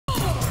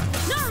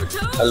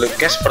Halo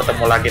guys,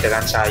 bertemu lagi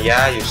dengan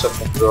saya Yusuf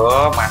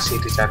Nugroho,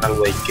 masih di channel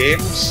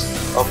Waygames.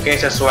 Oke,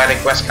 sesuai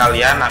request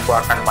kalian, aku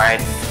akan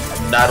main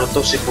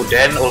Naruto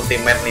Shippuden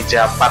Ultimate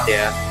Ninja 4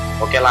 ya.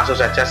 Oke, langsung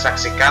saja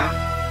saksikan,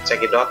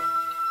 check it out.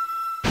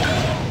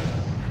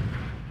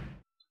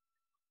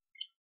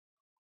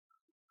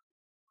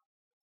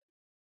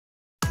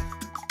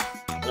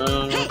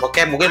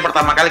 Oke, mungkin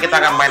pertama kali kita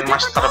akan main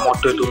master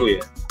mode dulu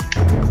ya.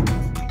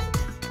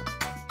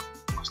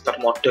 Master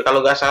mode, kalau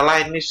nggak salah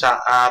ini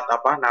saat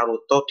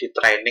Naruto di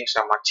training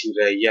sama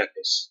Jiraiya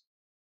guys.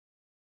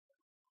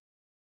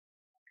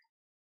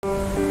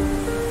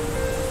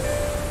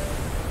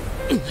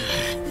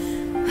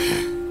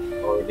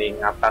 Oh, ini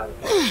ingatan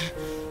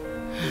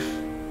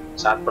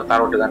saat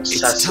bertarung dengan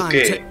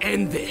Sasuke.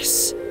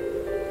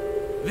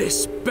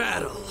 This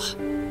battle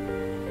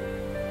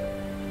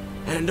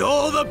and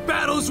all the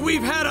battles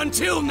we've had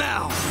until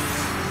now.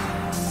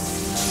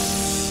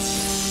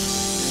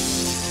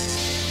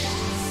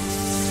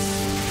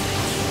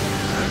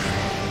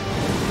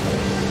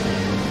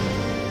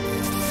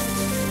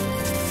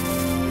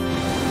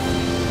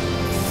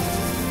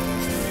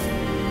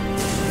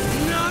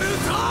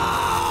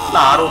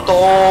 Naruto.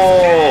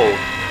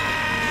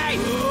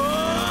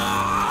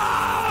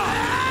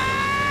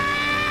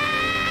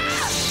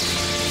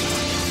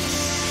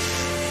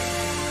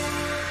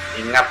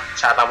 Ingat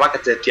saat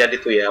kejadian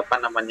itu ya,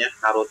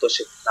 Naruto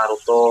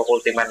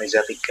Ultimate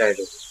Ninja 3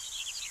 itu.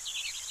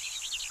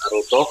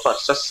 Naruto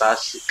versus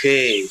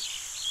Sasuke.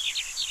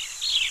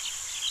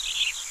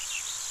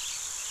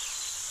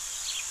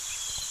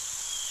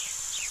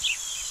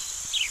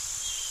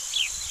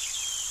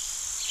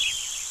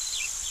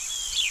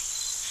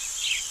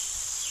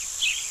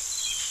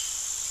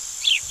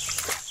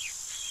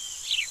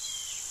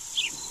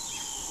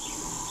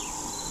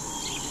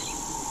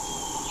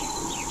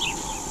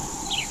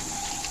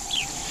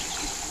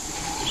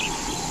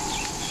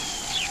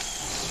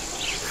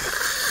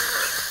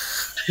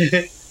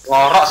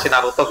 Ngorok si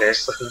Naruto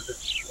guys.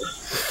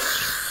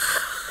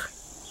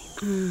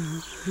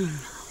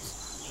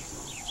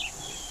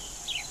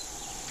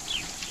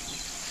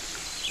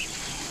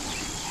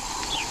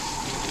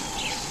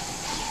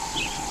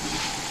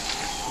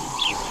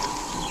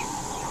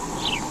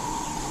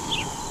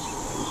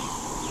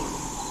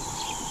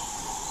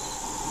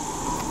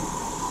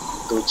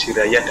 Tuh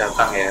Jiraiya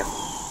datang ya.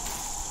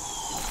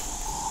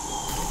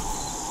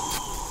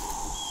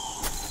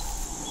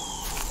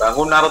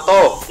 Bangun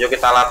Naruto, yuk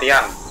kita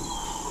latihan.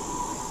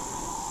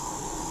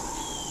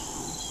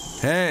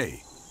 Hey.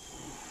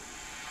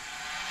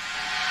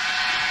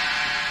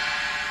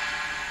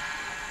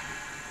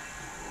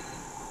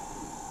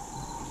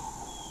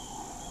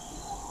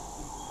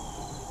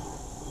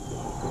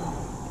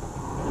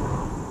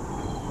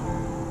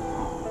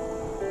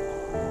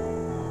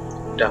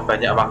 Udah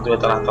banyak waktu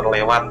telah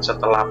terlewat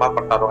setelah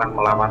pertarungan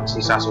melawan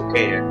si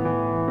Sasuke ya.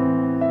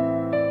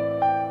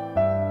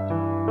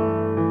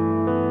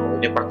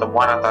 Ini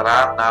pertemuan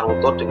antara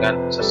Naruto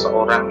dengan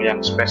seseorang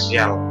yang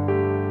spesial.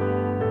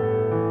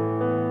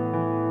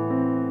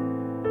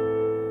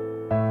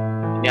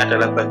 Ini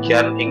adalah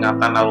bagian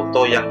ingatan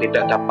Naruto yang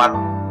tidak dapat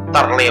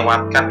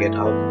terlewatkan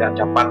gitu, tidak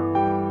dapat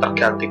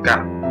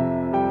tergantikan.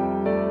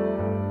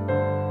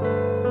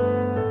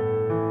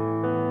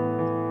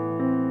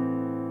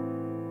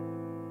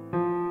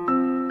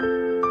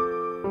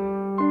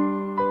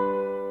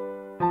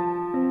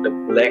 The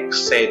Black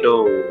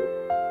Shadow.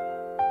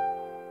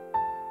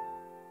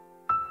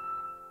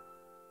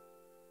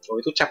 Oh,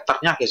 itu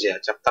chapternya guys ya,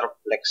 chapter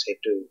Black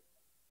Shadow.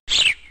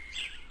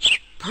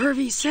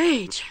 Pervy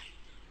Sage.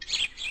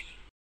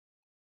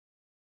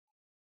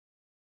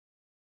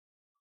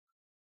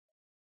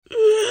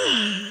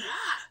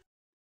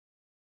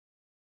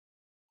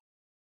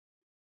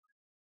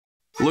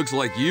 Looks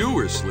like you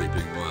were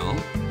sleeping well.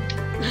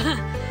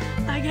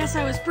 I guess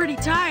I was pretty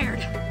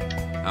tired.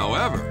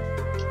 However,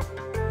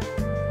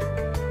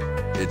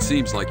 it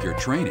seems like your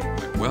training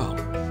went well.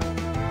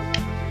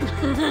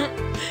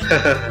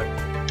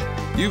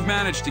 You've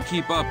managed to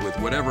keep up with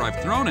whatever I've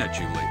thrown at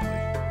you lately.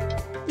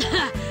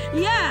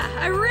 Yeah,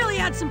 I really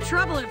had some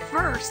trouble at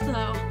first,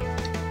 though.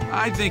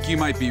 I think you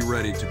might be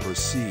ready to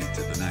proceed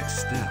to the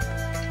next step.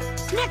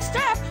 Next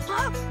step?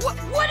 Huh?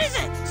 What is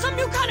it? Some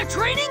new kind of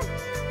training?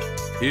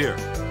 Here.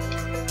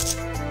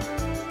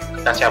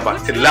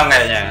 Siapa? Gelang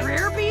kayaknya.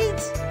 Rare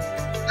beads?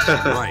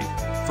 Right.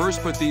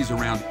 First put these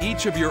around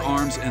each of your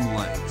arms and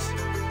legs.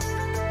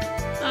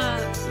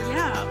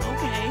 Yeah,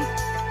 okay.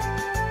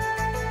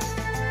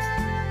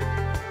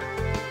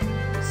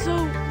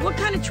 So, what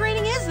kind of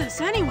training is this,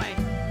 anyway?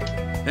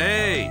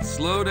 Hey,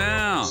 slow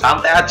down.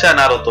 Santai aja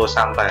Naruto,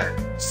 santai.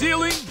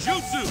 Sealing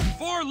Jutsu,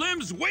 4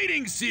 limbs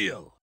waiting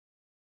seal.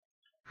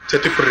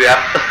 Jadi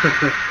berat.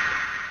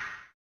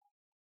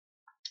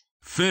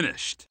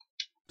 Finished.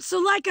 So,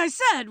 like I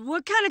said,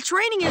 what kind of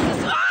training is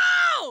this?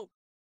 Oh!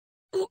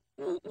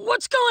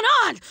 What's going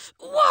on?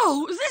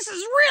 Whoa, this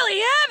is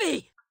really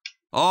heavy.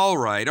 All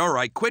right,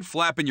 quit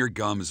flapping your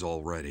gums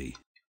already.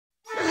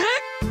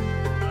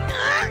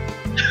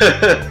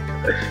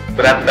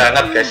 Berat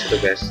banget guys itu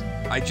guys.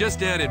 I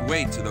just added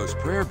weight to those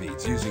prayer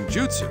beads using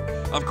Jutsu.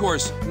 Of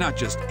course, not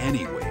just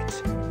any weight.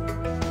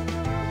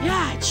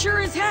 Yeah, it sure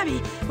is heavy,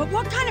 but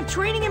what kind of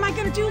training am I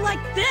gonna do like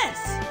this?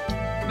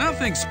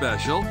 Nothing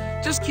special.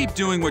 Just keep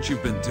doing what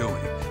you've been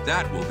doing.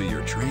 That will be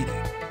your training.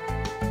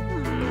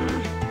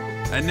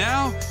 And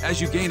now,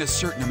 as you gain a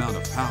certain amount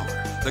of power,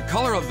 the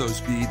color of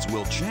those beads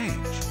will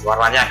change.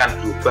 Warnanya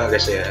akan berubah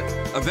guys ya.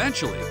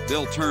 Eventually,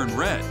 they'll turn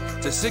red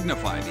to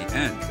signify the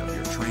end of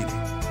your training.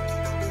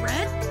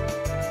 Red?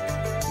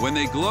 When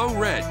they glow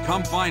red,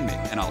 come find me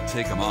and I'll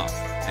take them off.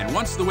 And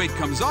once the weight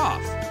comes off,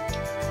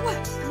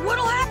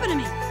 What'll happen to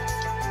me?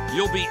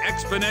 you'll be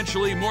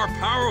exponentially more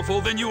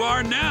powerful than you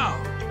are now.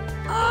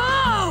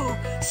 Oh,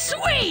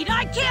 sweet!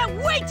 I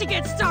can't wait to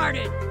get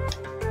started!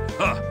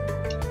 Huh.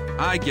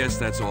 I guess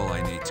that's all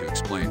I need to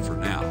explain for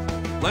now.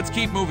 Let's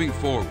keep moving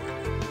forward.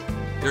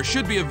 There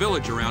should be a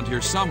village around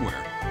here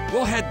somewhere.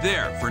 We'll head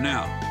there for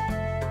now.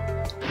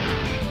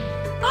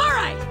 All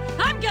right,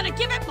 I'm gonna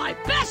give it my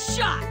best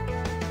shot!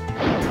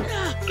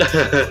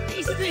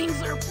 These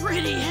things are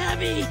pretty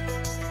heavy.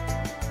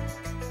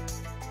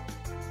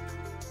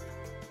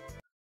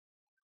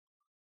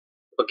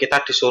 Kita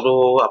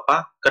disuruh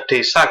apa? Ke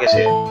desa guys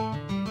ya.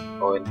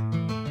 Oh ini.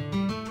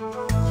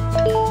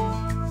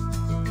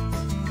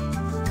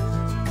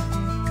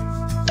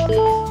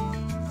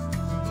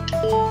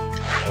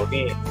 Oh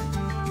ini.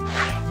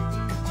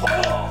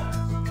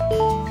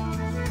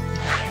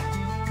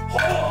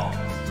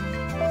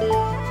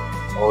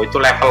 Oh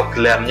itu level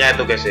gelarnya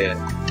itu guys ya.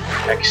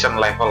 Action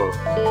level.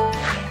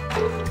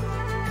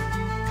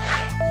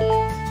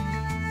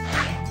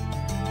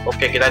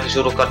 Oke, kita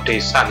disuruh ke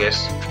desa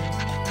guys.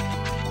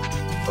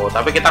 Oh,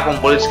 tapi kita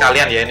kumpulin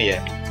sekalian ya ini ya.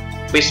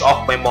 Piece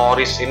of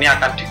Memories ini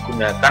akan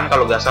digunakan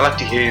kalau nggak salah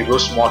di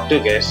Heroes mode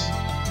guys,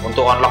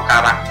 untuk unlock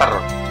karakter.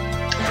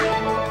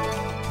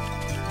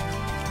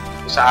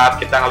 Saat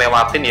kita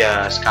ngelewatin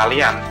ya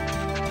sekalian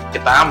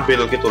kita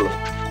ambil gitu loh.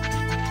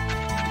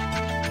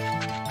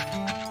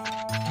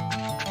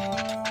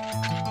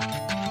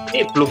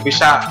 Ini belum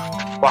bisa,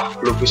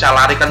 belum bisa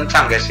lari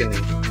kencang guys ini.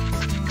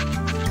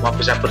 Cuma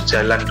bisa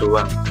berjalan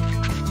doang.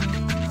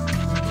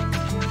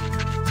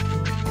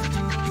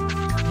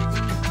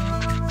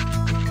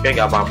 Oke,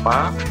 nggak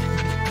apa-apa.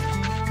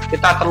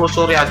 Kita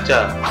telusuri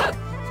aja.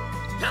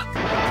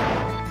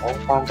 Oh,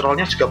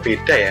 kontrolnya juga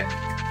beda ya.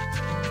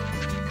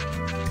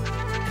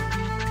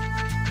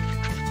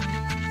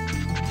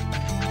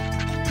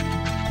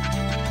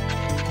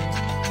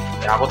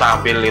 Ya, aku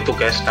tampil itu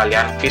guys,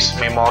 kalian piece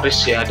memories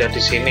yang ada di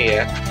sini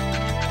ya.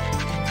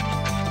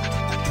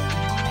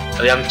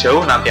 Yang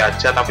jauh nanti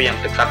aja, tapi yang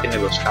dekat ini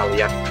loh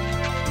sekalian.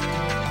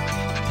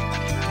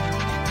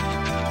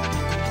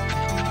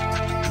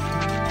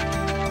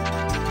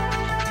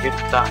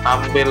 Kita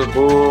ambil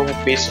bung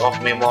piece of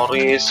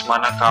memories,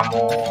 mana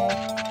kamu?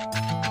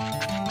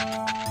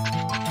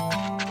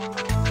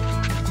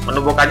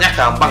 Menemukannya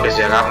gampang guys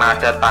ya, karena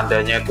ada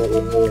tandanya itu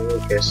ungu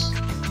guys.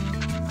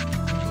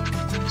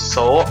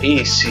 So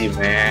easy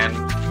man.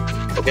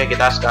 Oke,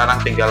 kita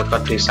sekarang tinggal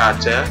ke desa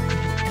aja.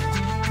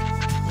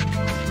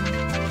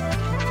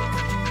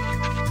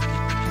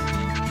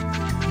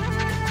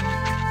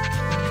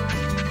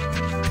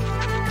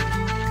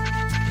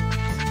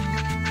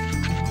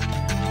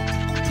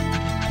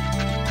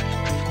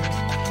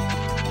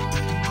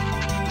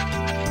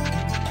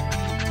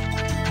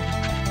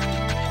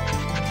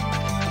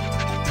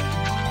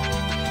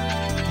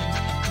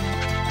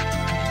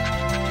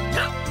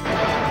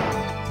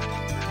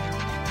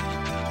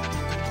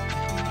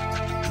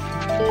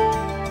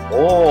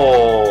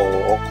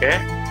 Oh, oke.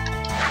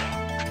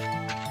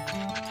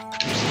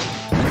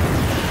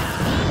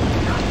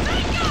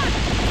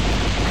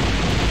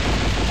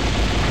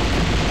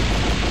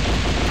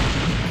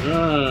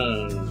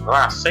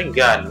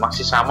 Rasengan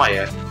masih sama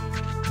ya.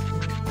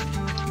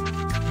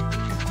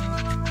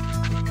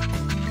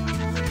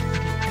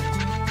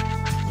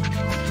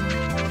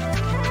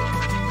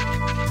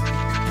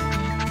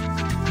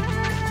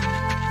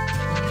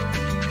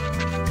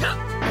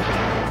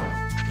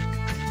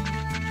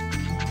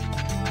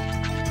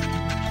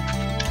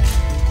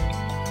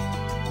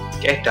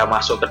 Oke, udah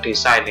masuk ke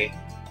desa ini.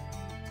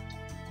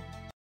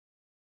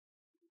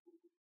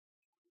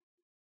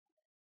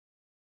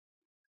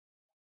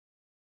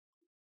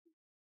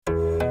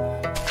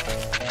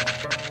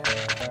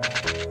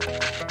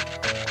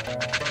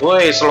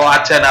 Woi, slow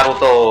aja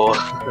Naruto.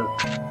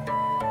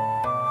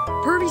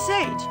 Pervy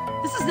Sage,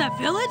 this is that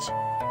village?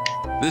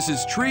 This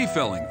is Tree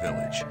Felling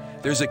Village.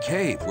 There's a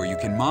cave where you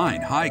can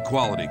mine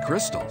high-quality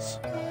crystals.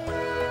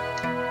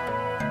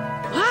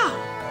 Wow!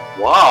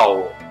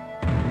 Wow.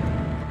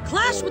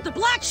 Clash with the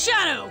Black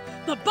Shadow!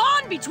 The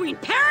bond between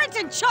parent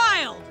and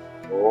child!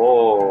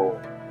 Oh,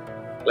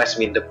 let's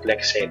win the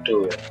Black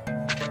Shadow.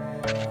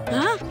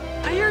 Huh?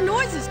 I hear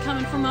noises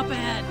coming from up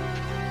ahead.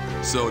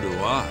 So do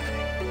I.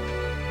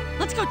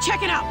 Let's go check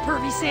it out,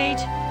 Pervy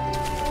Sage.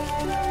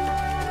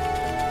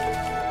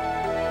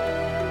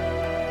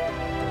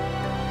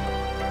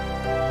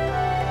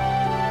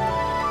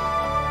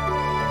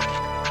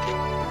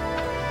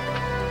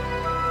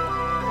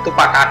 Itu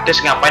Pak Kades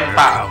ngapain We're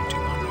Pak?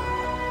 counting on you,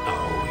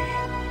 Aoi.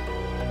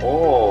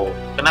 Oh,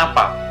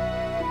 kenapa?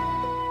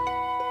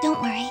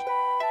 Don't worry.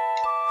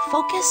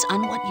 Focus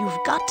on what you've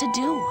got to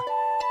do.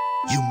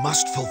 You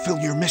must fulfill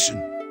your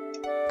mission.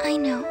 I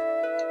know.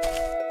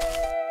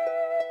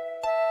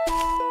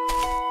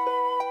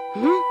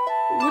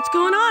 What's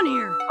going on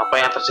here? Apa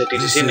yang terjadi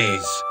di sini?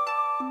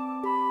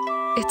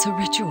 It's a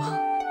ritual.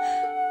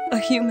 A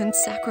human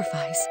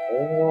sacrifice.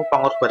 Oh,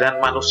 pengorbanan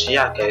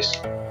manusia, guys.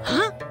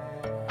 Huh?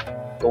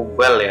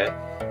 Tumbal ya.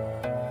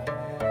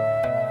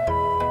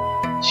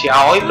 Si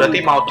Aoi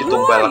berarti mau Who are you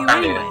ditumbalkan ya.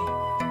 anyway?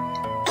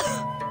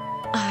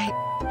 I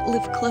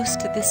live close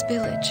to this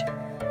village.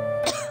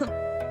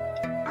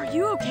 Are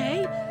you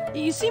okay?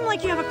 You seem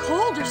like you have a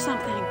cold or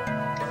something.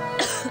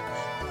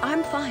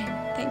 I'm fine,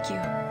 thank you.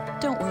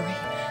 Don't worry.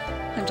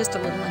 I'm just a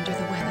little under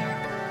the weather.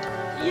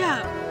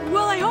 Yeah,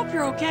 well, I hope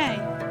you're okay.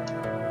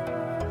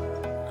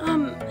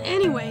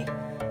 Anyway,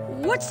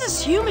 what's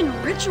this human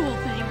ritual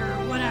thing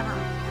or whatever?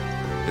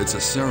 It's a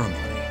ceremony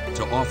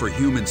to offer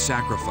human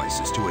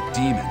sacrifices to a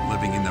demon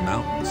living in the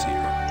mountains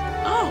here.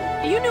 Oh,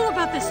 you knew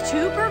about this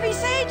too, Pervy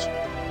Sage?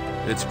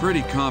 It's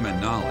pretty common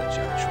knowledge,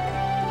 actually.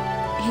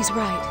 He's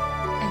right.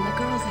 And the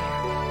girl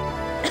there.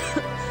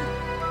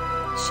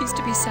 She's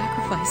to be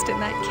sacrificed in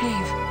that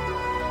cave.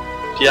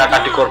 Dia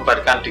akan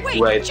dikorbankan di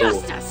gua Wait, itu.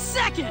 just a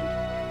second.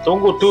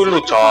 Tunggu dulu,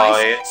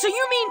 coy. So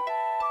you mean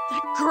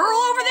that girl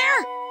over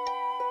there?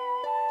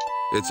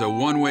 It's a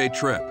one-way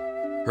trip.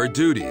 Her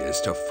duty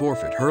is to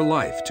forfeit her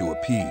life to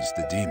appease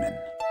the demon.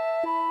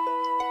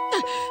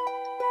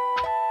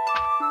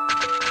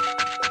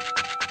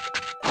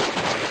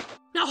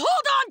 Now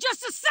hold on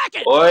just a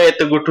second. Oi,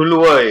 tunggu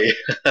dulu, woi.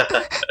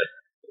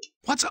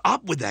 What's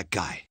up with that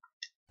guy?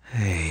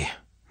 Hey,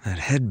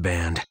 that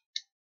headband.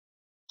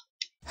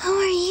 Who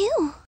are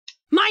you?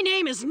 My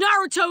name is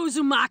Naruto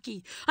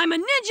Uzumaki. I'm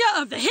a ninja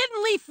of the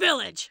Hidden Leaf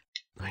Village.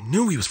 I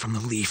knew he was from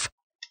the Leaf.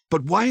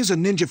 But why is a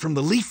ninja from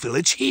the Leaf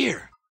Village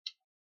here?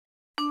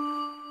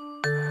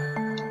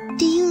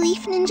 Do you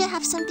Leaf Ninja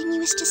have something you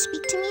wish to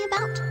speak to me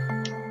about?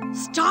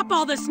 Stop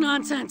all this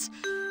nonsense.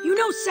 You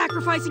know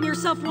sacrificing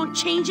yourself won't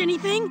change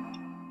anything.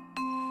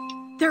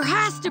 There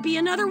has to be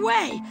another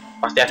way.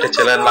 Pasti ada Don't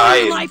go jalan throwing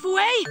lain. your life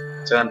away.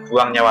 Jangan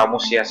buang nyawamu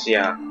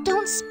sia-sia.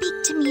 Don't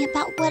speak to me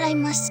about what I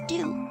must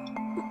do.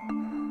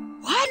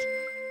 What?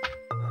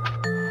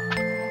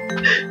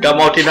 Gak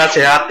mau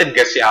dinasehatin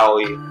guys si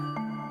Aoi.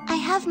 I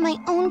have my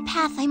own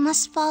path I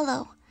must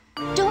follow.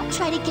 Don't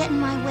try to get in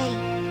my way.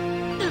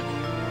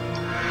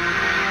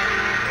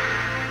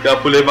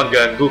 Gak boleh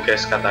mengganggu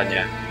guys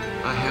katanya.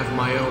 I have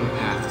my own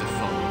path to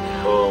follow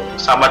now. Oh,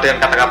 sama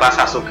dengan kata-kata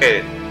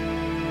Sasuke.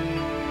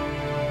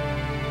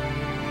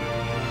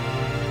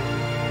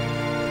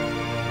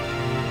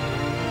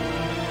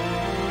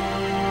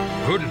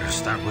 Goodness,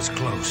 that was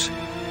close.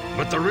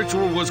 But the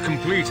ritual was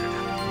completed.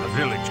 The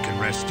village can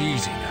rest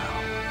easy now.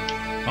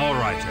 All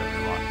right,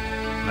 everyone.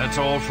 That's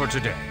all for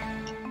today.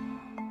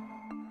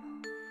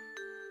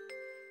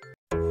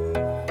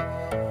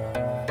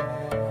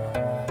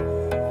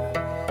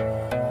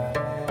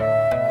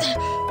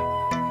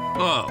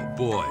 Oh,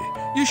 boy.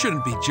 You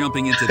shouldn't be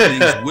jumping into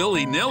things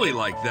willy-nilly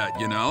like that,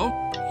 you know?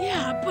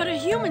 Yeah, but a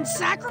human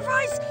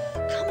sacrifice?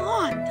 Come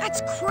on,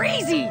 that's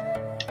crazy.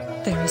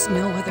 There is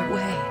no other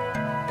way.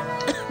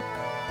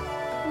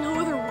 No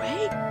other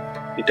way?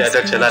 Tidak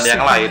ada jalan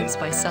yang lain.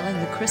 By selling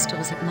the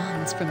crystals at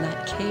mines from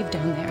that cave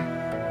down there.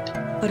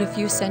 But a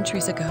few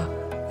centuries ago,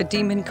 a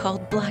demon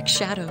called Black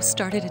Shadow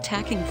started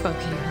attacking folk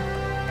here.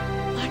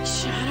 Black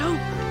Shadow?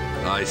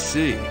 I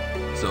see.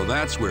 So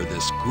that's where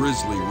this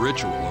grisly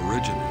ritual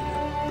originated.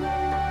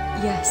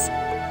 Yes,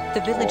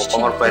 the village chief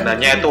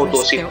Pengorbanannya itu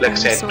untuk si Black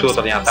Shadow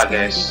ternyata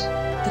guys.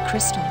 The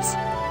crystals.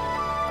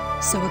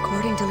 So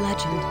according to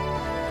legend,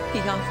 he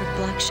offered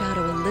Black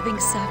Shadow a living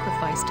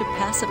sacrifice to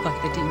pacify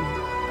the demon.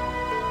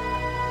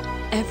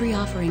 Every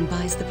offering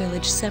buys the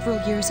village several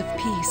years of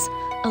peace,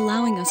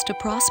 allowing us to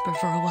prosper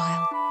for a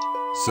while.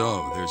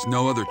 So, there's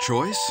no other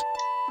choice?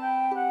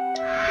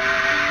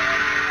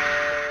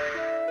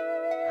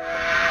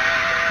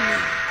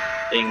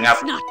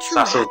 Ingat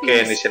Sasuke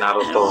di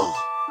Naruto.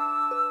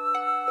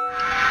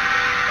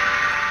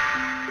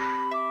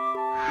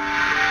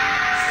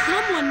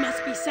 Someone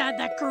must be sad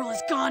that girl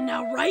is gone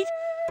now, right?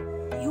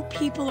 You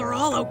people are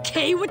all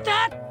okay with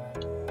that?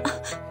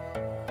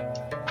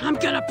 I'm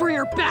gonna bring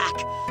her back,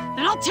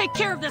 and I'll take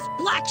care of this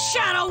Black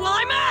Shadow while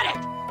I'm at it!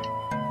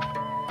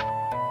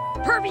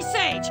 Pervy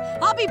Sage,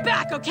 I'll be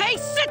back, okay?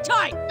 Sit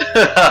tight!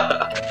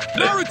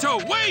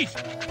 Naruto, wait!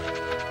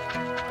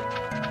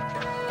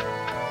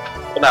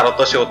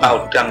 Naruto si Uta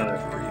udang.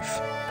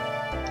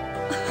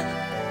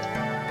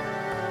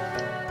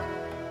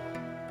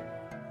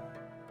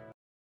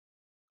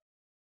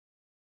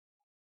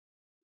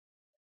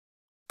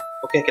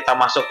 Oke, kita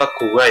masuk ke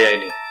gua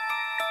ya ini.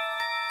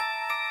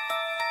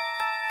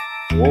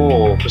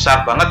 Wow,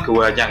 besar banget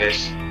guanya,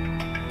 guys.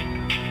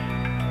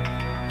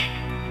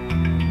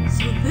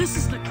 So this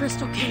is the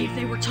crystal cave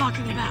they were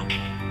talking about.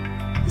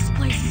 This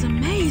place is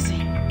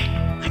amazing.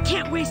 I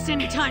can't waste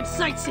any time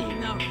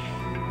sightseeing, though.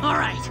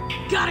 Alright,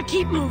 gotta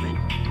keep moving.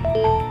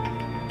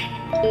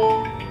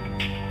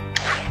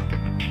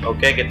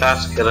 Oke, kita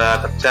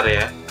segera kejar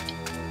ya.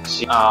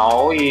 Si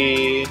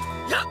Aoi.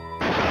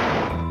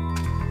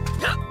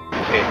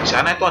 Oke, di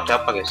sana itu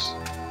ada apa, guys?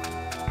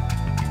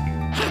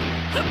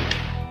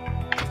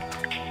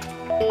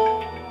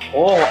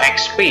 Oh,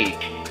 XP.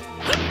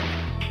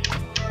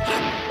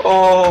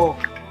 Oh.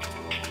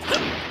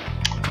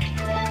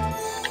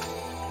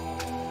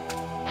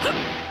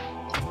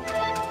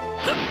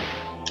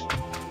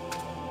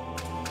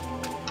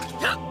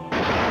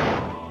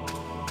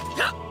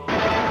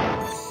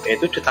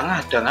 Itu di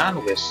tengah ada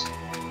nganu, guys.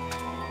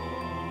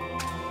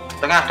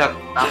 Tengah ada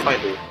apa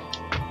itu?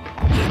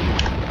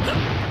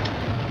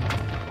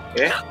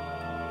 Oke.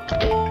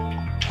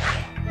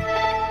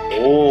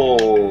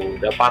 Oh,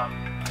 dapat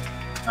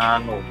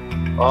nganu.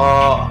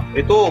 Oh,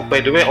 itu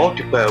by the way, oh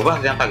di bawah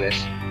ternyata,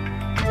 guys.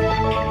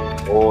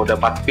 Oh,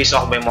 dapat piece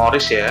of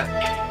memories ya.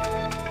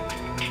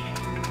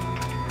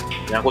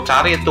 Yang aku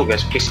cari itu,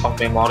 guys, piece of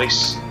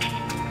memories.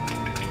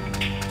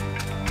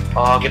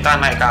 Oh, kita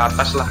naik ke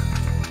atas lah.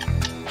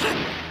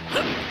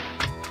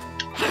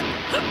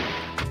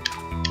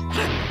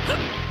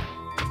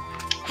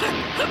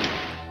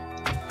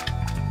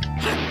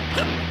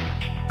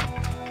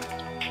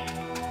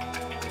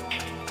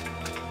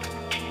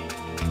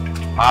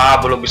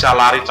 Belum bisa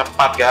lari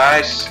cepat,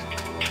 guys.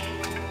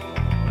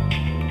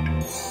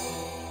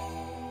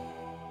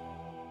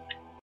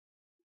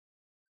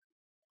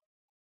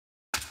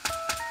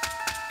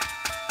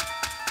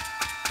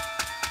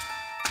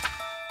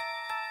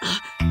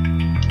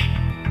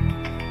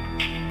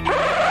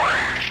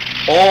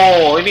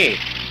 Oh, ini.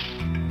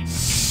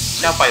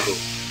 Siapa itu?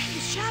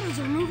 The shadows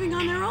are moving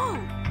on their own.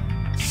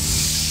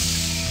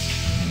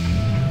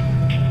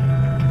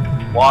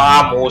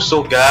 Wah,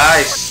 musuh,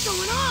 guys. What's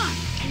going on?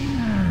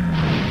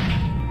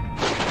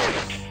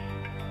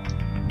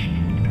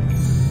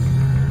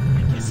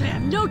 I guess I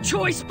have no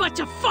choice but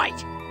to fight.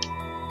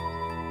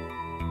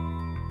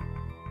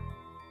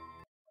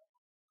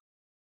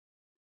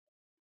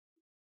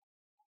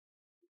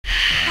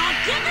 I'll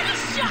give it a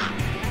shot.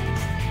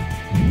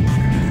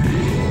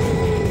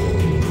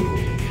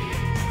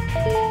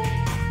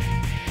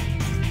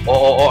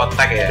 Oh,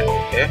 attack ya.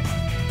 Oke.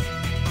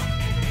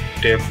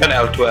 Defend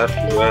L2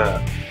 R2.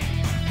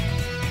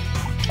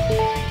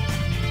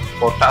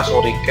 Kotak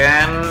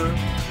shuriken.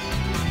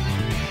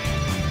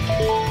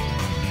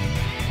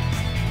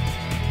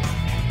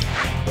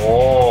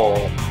 Oh.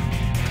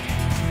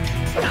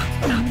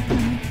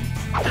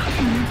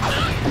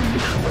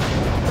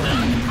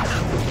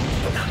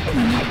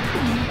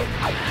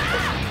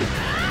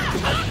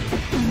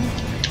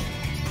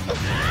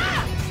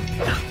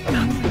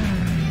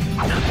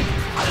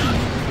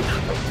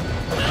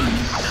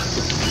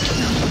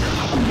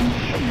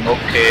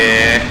 Oke.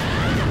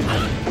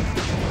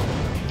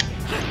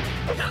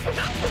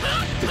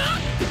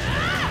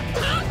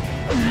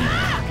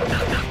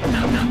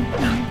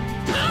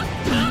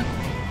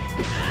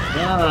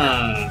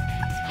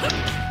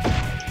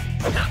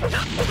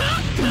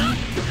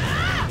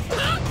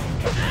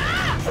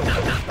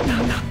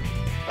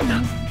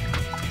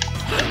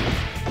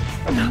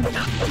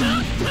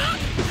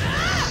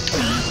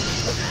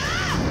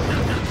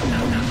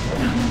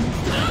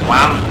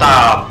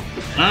 Mantap.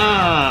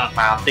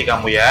 Mati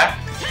kamu ya.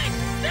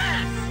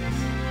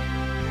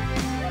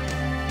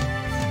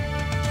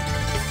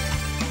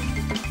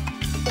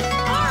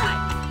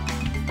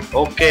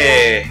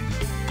 Oke.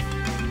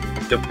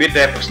 The beat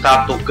have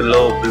start to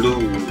glow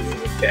blue.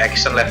 The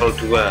action level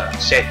 2.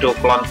 Shadow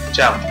clone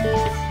jump.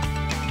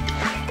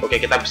 Oke,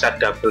 kita bisa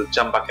double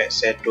jump pakai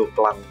shadow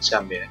clone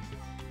jump ya.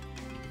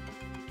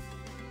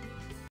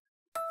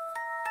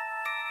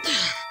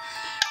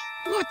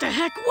 What the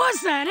heck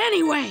was that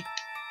anyway?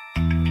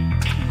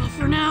 Well,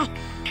 for now,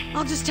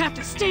 I'll just have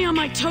to stay on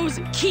my toes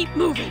and keep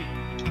moving.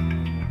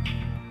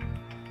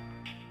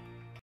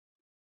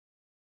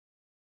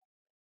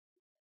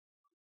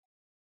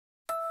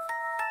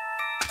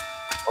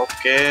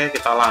 Oke,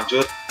 kita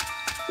lanjut.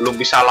 Belum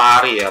bisa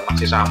lari ya,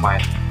 masih sama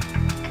ya.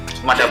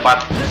 Cuma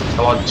dapat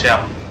clone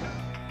jump.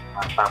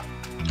 Mantap.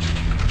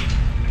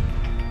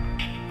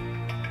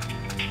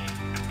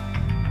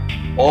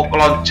 Oh,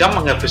 clone jump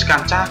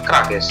menghabiskan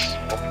cakra, guys.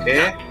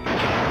 Oke.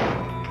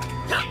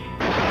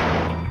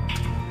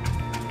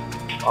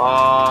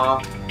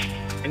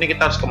 Ini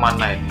kita harus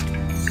kemana ini?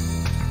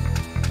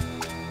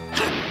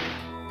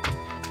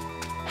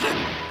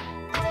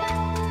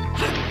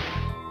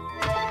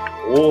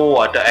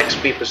 Oh, ada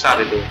XP besar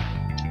itu.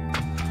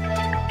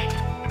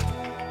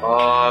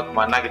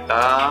 Kemana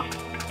kita?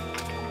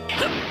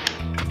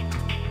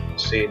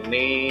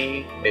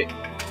 Sini.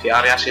 Di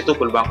area situ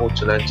belum aku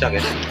jelajah,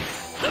 guys.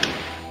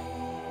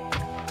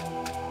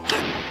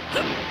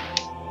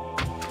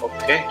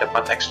 Oke,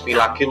 dapat XP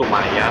lagi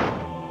lumayan.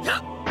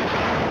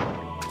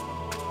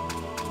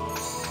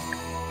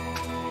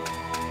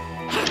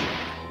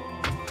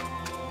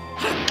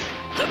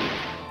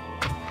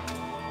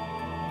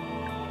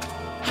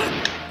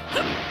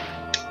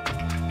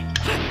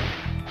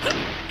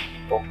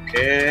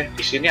 Oke,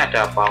 di sini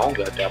ada apa? Oh,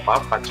 nggak ada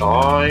apa-apa,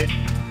 coy.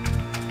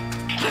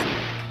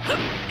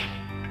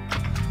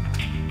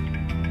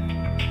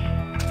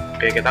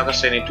 Oke, kita ke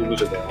sini dulu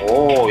coba.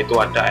 Oh, itu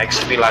ada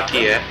XP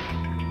lagi ya.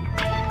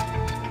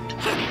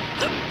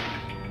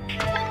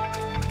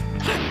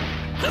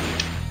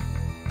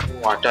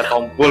 Oh, ada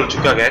tombol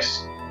juga,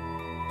 guys.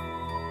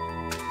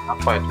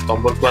 Apa itu?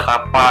 Tombol buat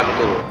apa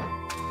gitu loh.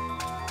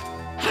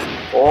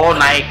 Oh,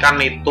 naikkan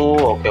itu.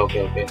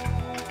 Oke.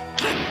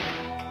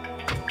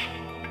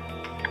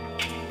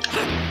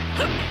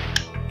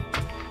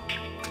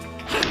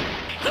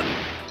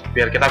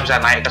 Biar kita bisa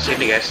naik ke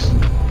sini, guys.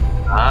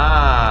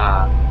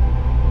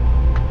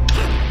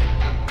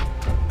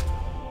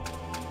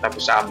 Kita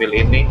bisa ambil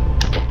ini.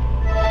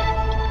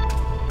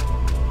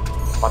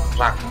 4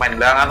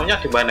 fragmen. Lah, anunya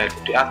di mana itu?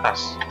 Di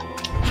atas.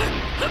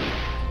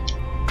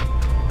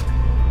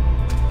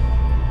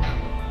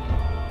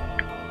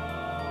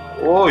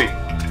 Woi,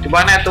 di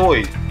mana tuh?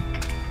 Woi?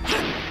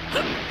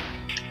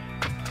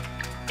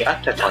 Ya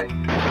ada, coy.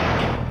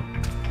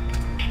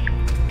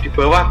 Di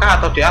bawah kah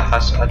atau di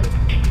atas? Aduh.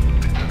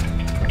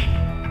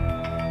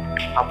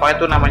 Apa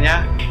itu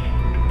namanya?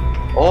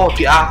 Oh,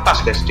 di atas,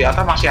 guys. Di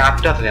atas masih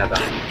ada ternyata.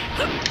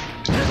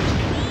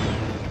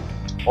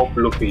 Oh,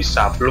 belum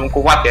bisa, belum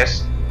kuat,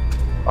 guys.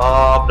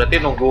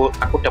 Berarti nunggu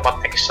aku dapat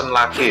action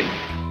lagi.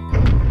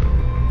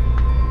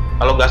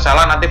 Kalau nggak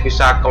salah nanti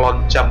bisa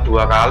kelonjam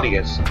 2 kali,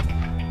 guys.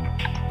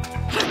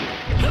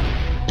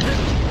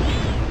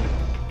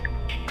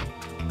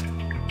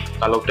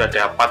 Kalau udah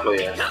dapat loh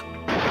ya.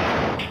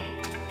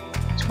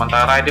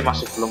 Sementara ini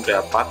masih belum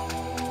dapat.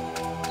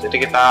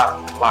 Jadi kita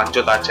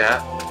lanjut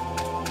aja.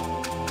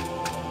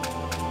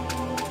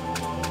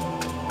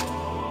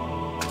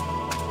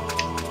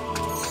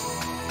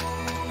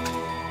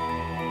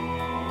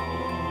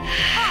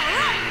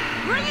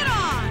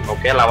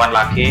 Oke, lawan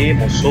lagi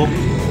musuh.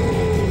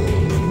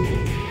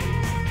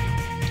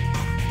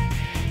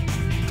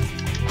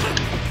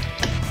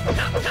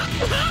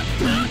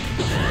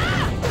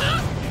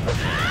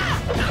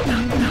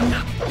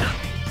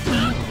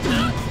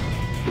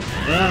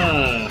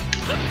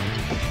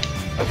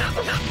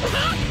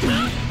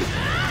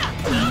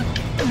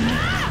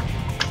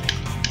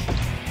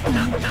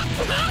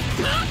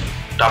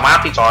 Udah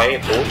mati coy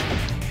itu.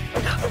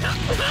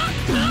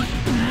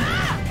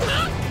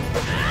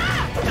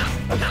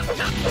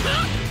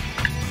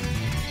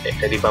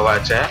 Dari bawah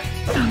aja.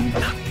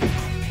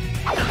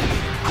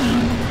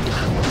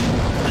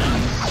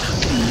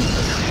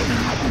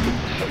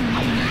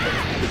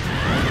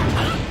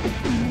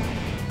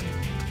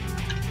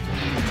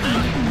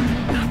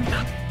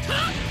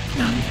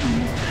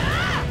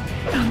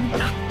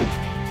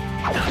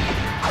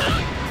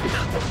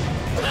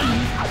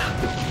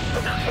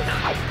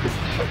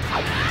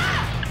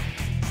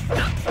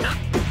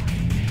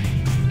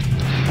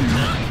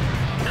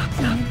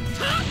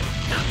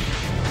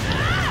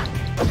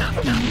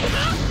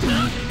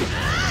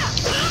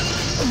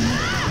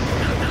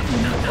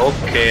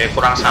 Oke,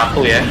 kurang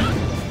 1 ya.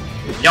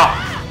 Nyoh.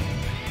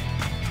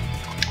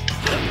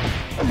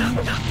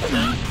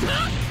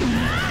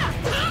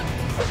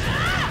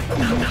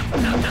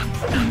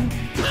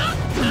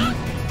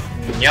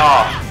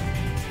 Nyoh.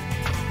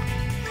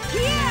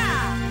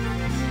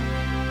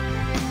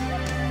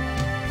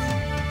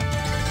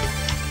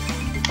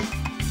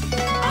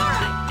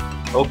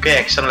 Oke,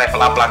 action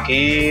level up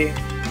lagi.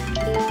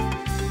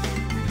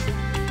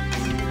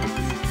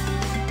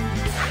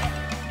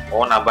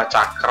 Oh, nambah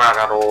cakra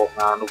karo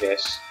nganu,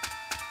 guys.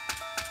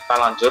 Kita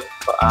lanjut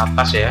ke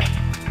atas ya.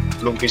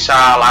 Belum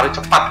bisa lari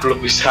cepat,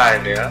 belum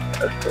bisa ini ya.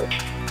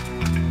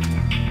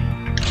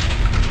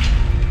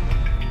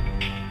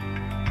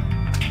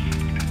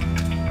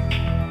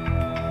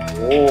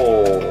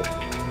 Oh.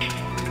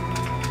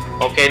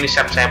 Oke, ini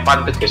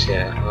siap-siapan tuh, guys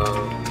ya.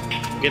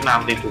 Mungkin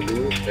nanti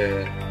dulu.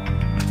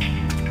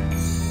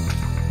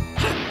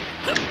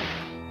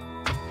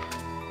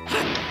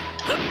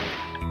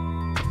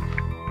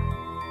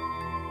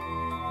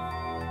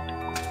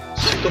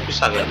 Itu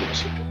bisa nggak ke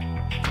situ?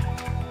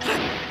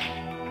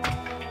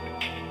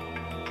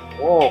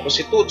 Oh, ke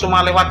situ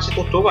cuma lewat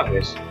situ doang,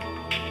 guys.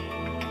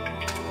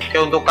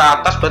 Oke, untuk ke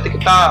atas berarti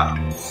kita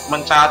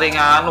mencari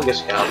nganu,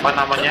 guys ya, apa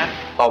namanya?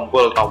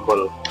 Tombol.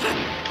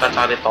 Kita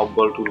cari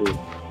tombol dulu.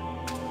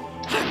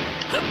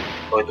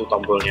 Oh, itu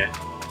tombolnya.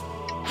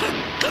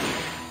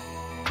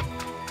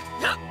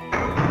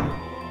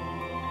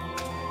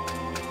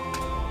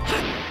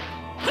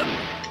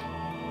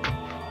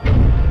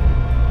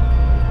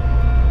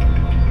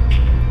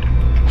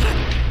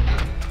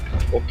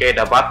 Oke,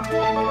 dapat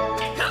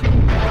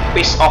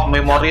piece of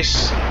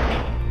memories.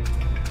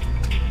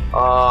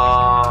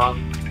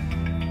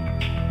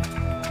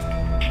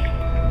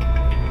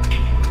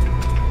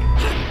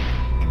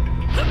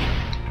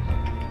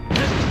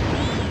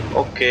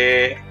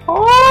 Oke.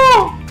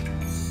 Oh,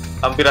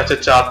 hampir aja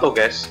jatuh,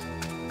 guys.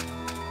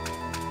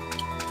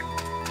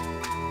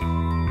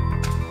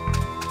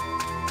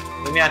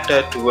 Ini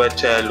ada 2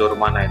 jalur,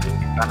 mana ini?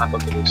 Kanan atau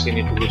kiri?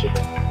 Sini dulu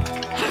coba.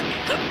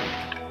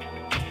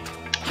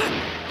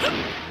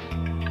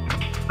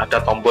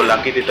 Ada tombol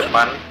lagi di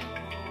depan.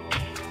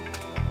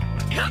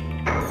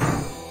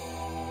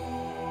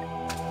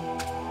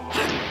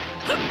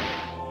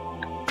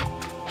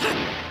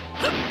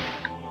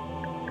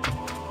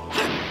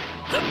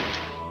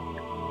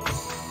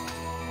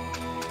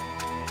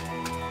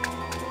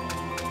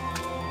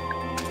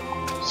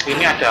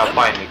 Sini ada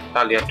apa ini?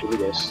 Kita lihat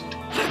dulu guys.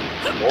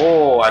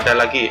 Oh, ada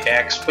lagi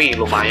EXP,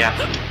 lumayan.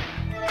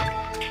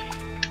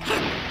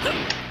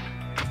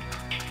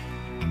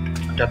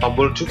 Ada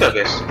tombol juga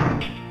guys.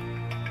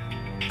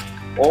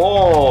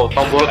 Oh,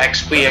 tombol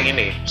XP yang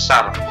ini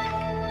besar.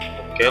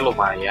 Oke,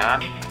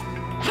 lumayan.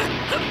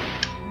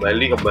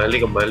 Kembali.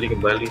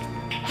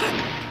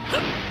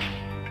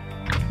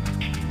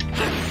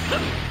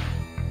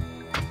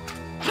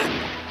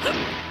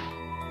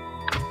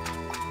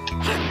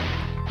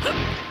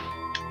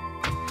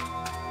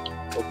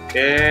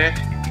 Oke.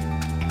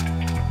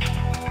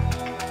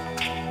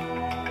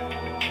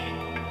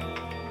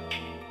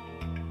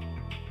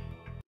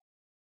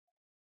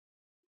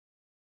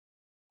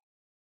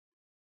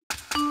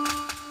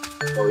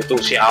 Oh, itu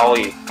si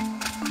Aoi.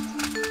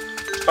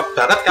 Cepet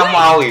banget kamu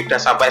Aoi, udah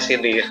sampai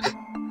sini.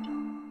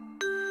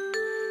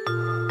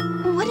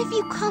 What have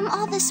you come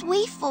all this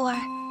way for?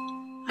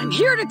 I'm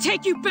here to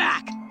take you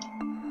back.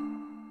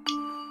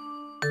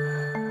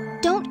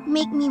 Don't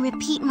make me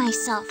repeat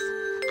myself.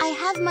 I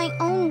have my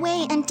own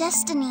way and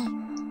destiny.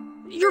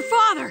 Your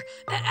father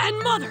and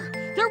mother,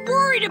 they're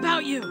worried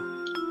about you.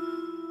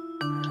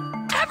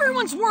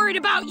 Everyone's worried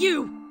about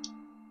you.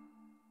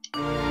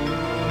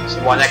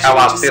 Semuanya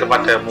khawatir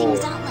padamu.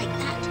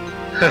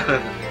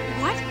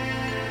 What?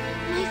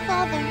 My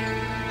father,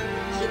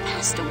 he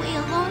passed away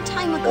a long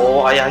time ago.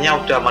 Oh, ayahnya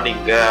udah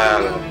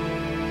meninggal.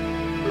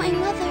 My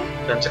mother.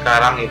 Dan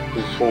sekarang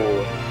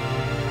ibuku.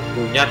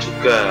 Ibunya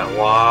juga.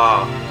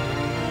 Wow.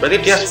 Berarti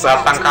dia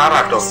sebatang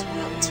kara dong.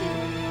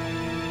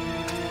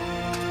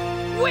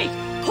 Wait,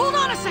 hold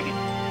on a second.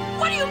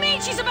 What do you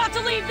mean she's about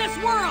to leave this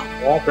world?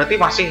 Oh, berarti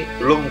masih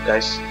belum,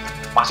 guys.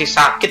 Masih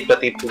sakit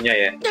berarti ibunya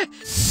ya.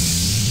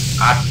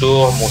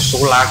 Aduh,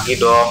 musuh lagi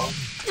dong.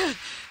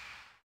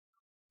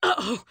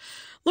 Uh-oh.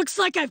 Looks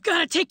like I've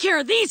got to take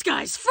care of these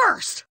guys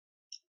first.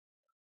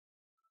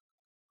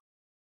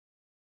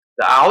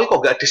 Aoi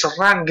kok gak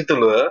diserang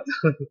gitu loh.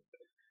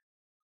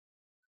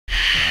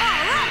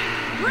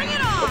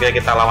 Oke,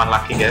 kita lawan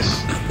lagi,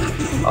 guys.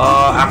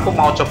 Aku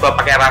mau coba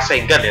pakai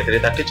Rasengan ya. Dari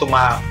tadi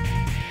cuma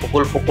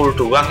pukul-pukul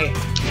doang nih.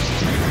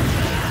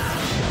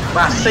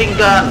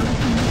 Rasengan.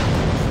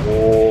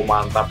 Oh,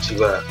 mantap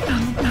jiwa.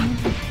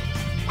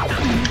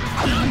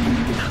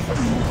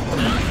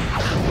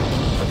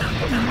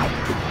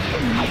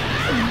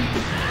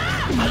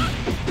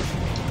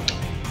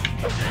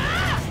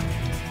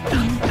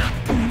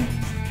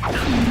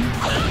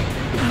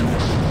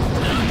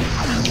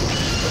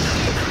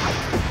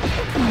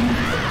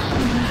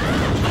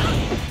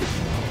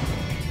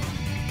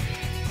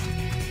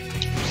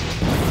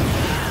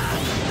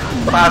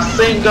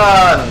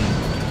 Rasengan.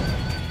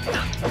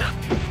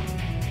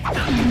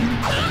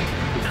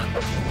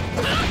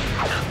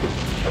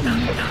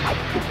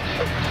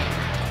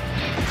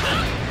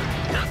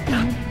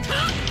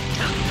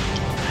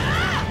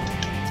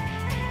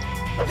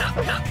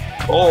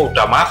 Oh,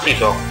 udah mati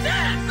dong.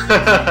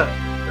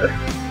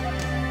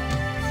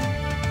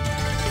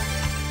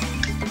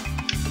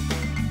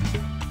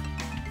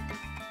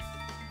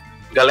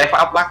 Gak level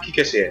up lagi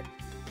guys ya.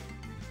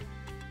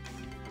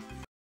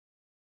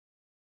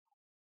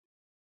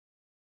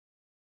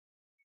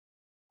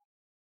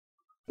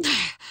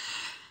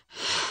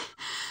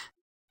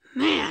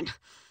 Man,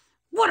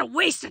 what a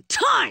waste of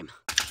time!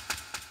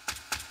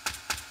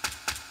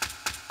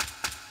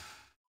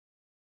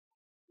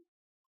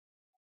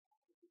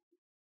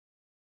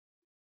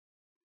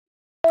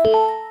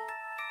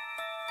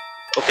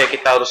 Oke,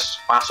 kita harus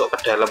masuk ke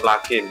dalam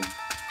lagi nih.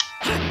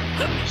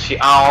 Si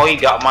Aoi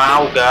gak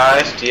mau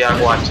guys, dia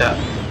aku ajak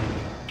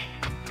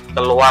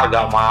keluar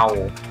gak mau.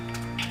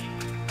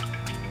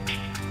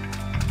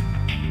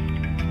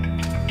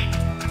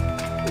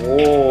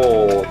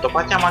 Wow,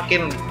 tempatnya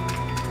makin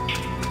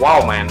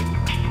wow man.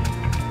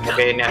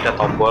 Oke, ini ada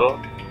tombol.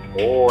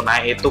 Oh,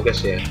 naik itu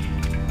guys ya.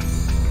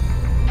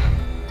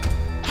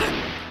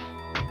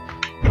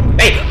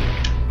 Hey,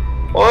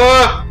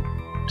 oh,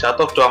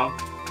 jatuh dong.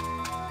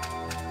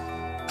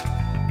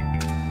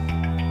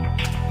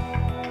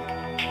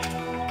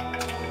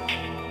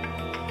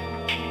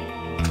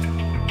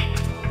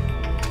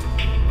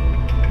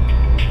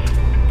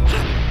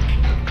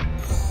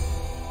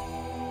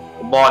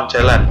 Mohon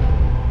jalan.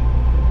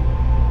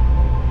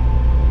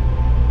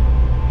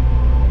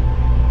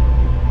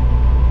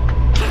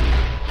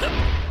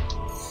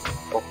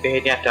 Oke,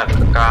 ini ada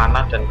ke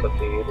kanan dan ke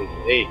kiri.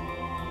 Hey,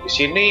 di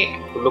sini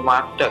belum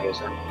ada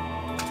guys.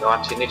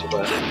 Lewat sini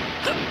coba.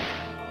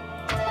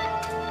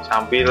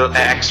 Sambil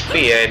EXP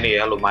ya ini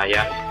ya,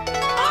 lumayan.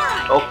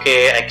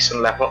 Oke,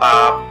 action level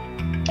up.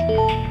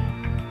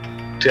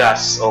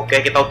 Das.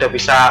 Oke, kita udah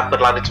bisa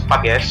berlari cepat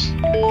guys.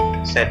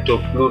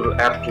 Shadow Blur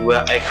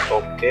R2X.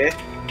 Oke.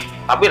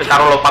 Tapi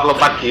kalau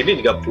lompat-lompat gini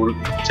nggak boleh,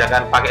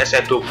 jangan pakai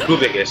shadow blue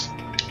ya guys,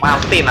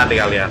 mati nanti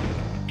kalian.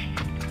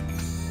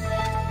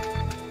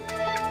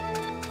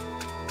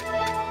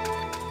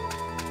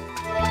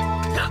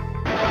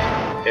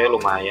 Oke,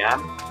 lumayan.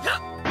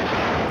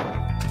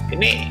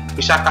 Ini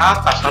bisa ke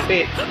atas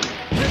tapi,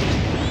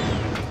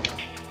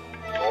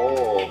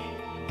 oh,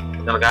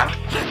 bener kan?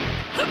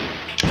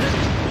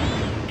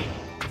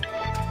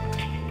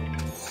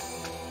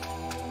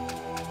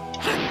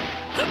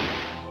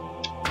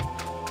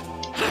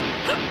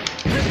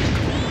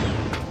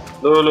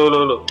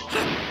 Loh.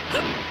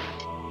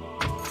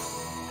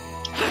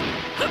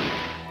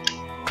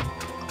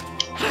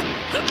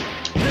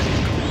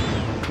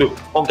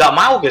 Oh nggak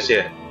mau guys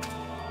ya?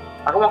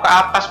 Aku mau ke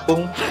atas,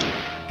 Bung.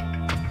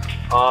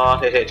 Oh,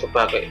 saya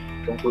coba kayak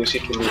tunggu isi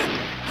dulu.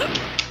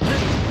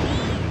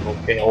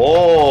 Oke,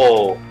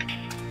 oh,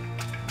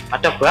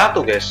 ada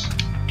batu guys.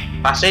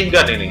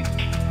 Rasengan ini.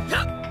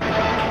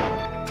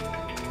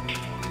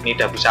 Ini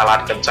udah bisa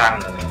lari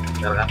kencang,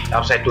 bener kan?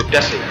 Harus saya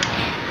dudas ya.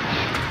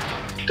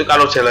 Itu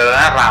kalau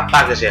jalannya rata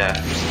guys ya.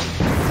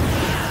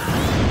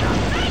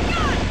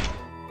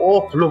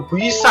 Oh, belum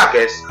bisa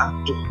guys.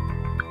 Aduh.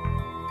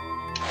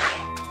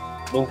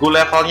 Nunggu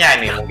levelnya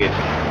ini mungkin.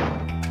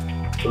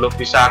 Belum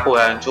bisa aku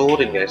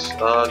hancurin guys.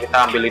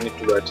 Kita ambil ini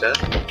dulu aja.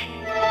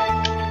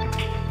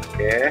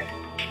 Oke.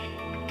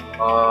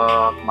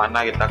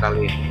 Kemana kita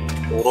kali ini?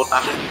 Turun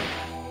ah.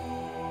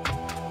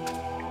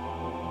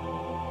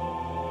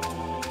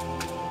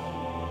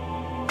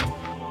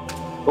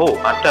 Oh,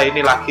 ada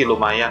ini lagi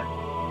lumayan.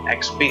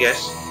 XP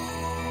guys.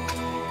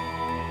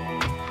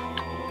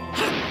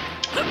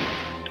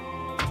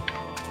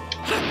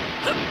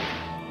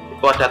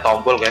 Itu ada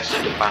tombol guys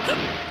di depan.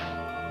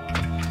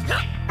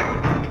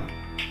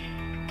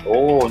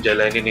 Oh,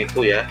 jalanin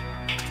itu ya.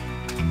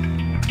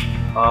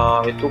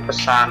 Itu ke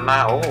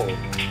sana. Oh,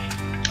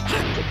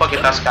 coba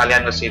kita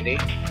sekalian ke sini.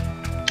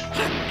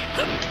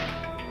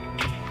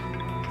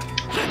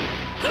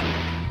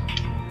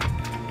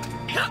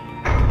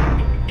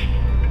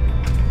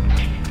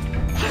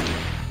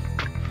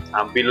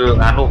 Ambil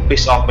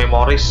piece of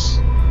memories.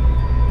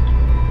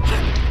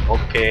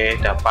 Oke,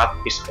 dapat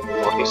piece of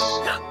memories.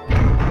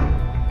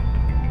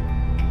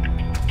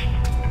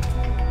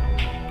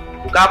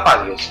 Buka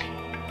apa guys?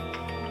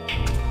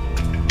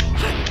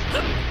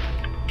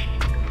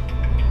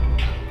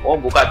 Oh,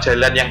 buka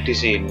jalan yang di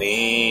sini.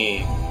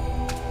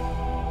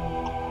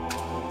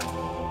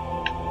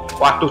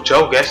 Waduh,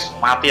 jauh guys,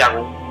 mati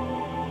aku.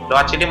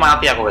 Lewat sini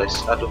mati aku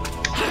guys. Aduh,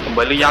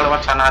 kembali yang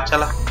lewat sana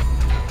aja lah.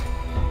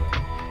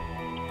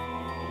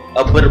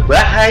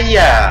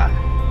 Berbahaya.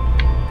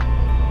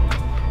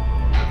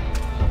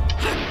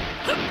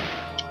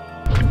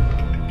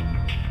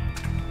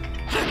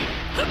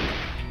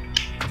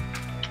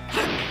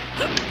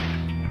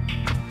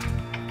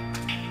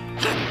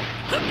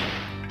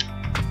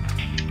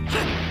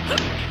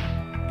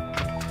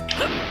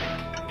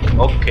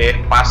 Oke,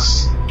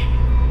 pas.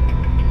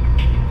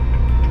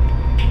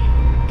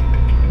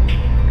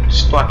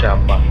 Situ ada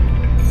apa?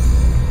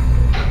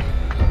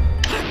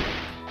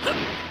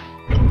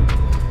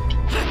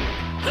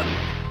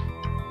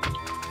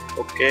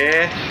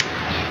 Oke.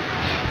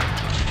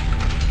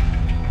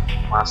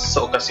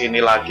 Masuk ke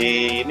sini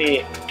lagi.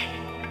 Ini,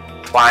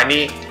 wah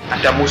ini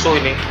ada musuh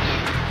ini.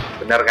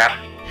 Bener kan?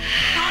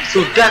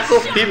 Sudah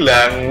aku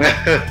bilang.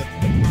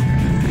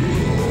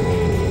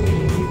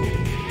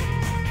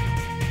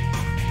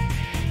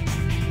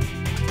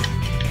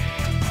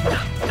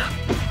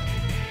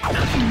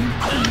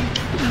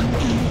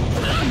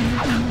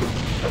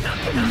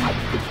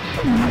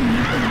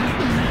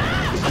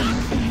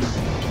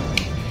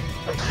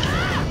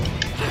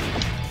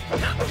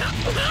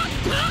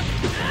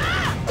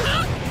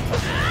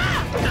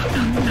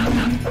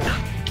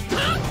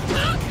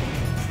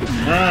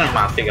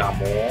 Mati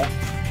kamu.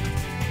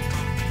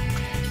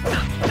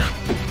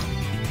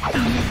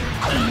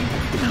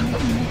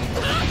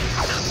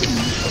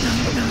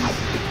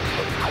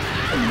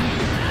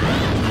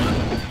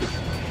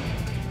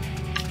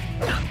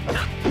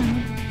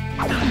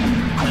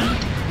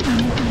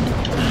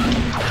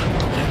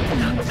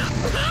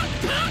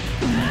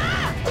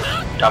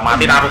 Udah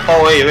mati Naruto,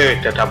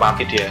 udah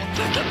mati dia.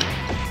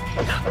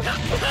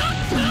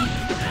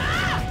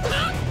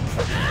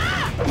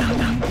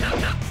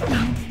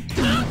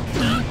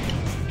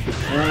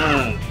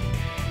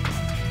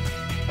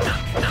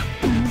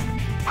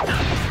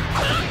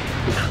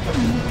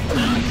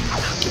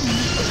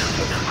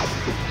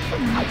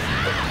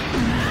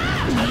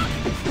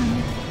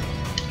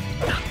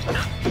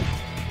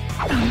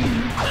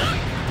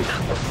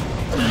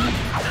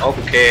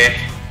 Oke.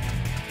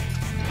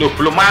 Loh,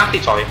 belum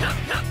mati coy.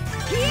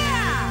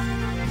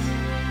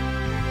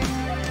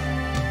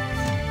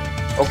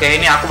 Oke,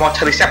 ini aku mau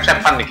cari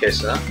sep-sepan nih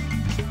guys.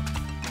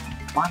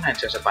 Mana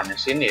aja sepannya?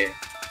 Sini ya.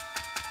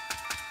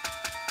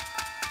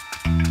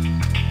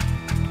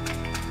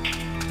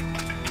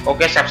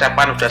 Oke,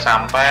 sep-sepan udah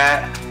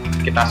sampai.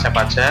 Kita sep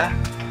aja.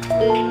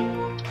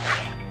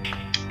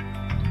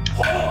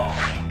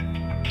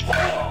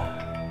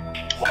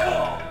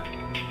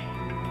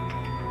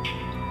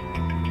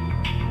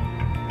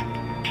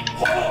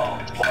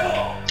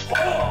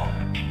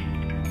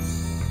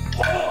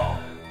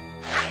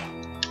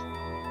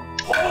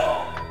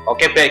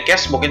 Oke baik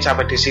guys, mungkin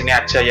sampai di sini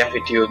aja ya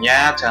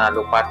videonya. Jangan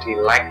lupa di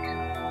like,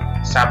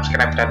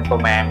 subscribe dan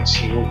komen.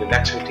 See you in the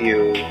next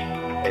video.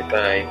 Bye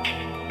bye.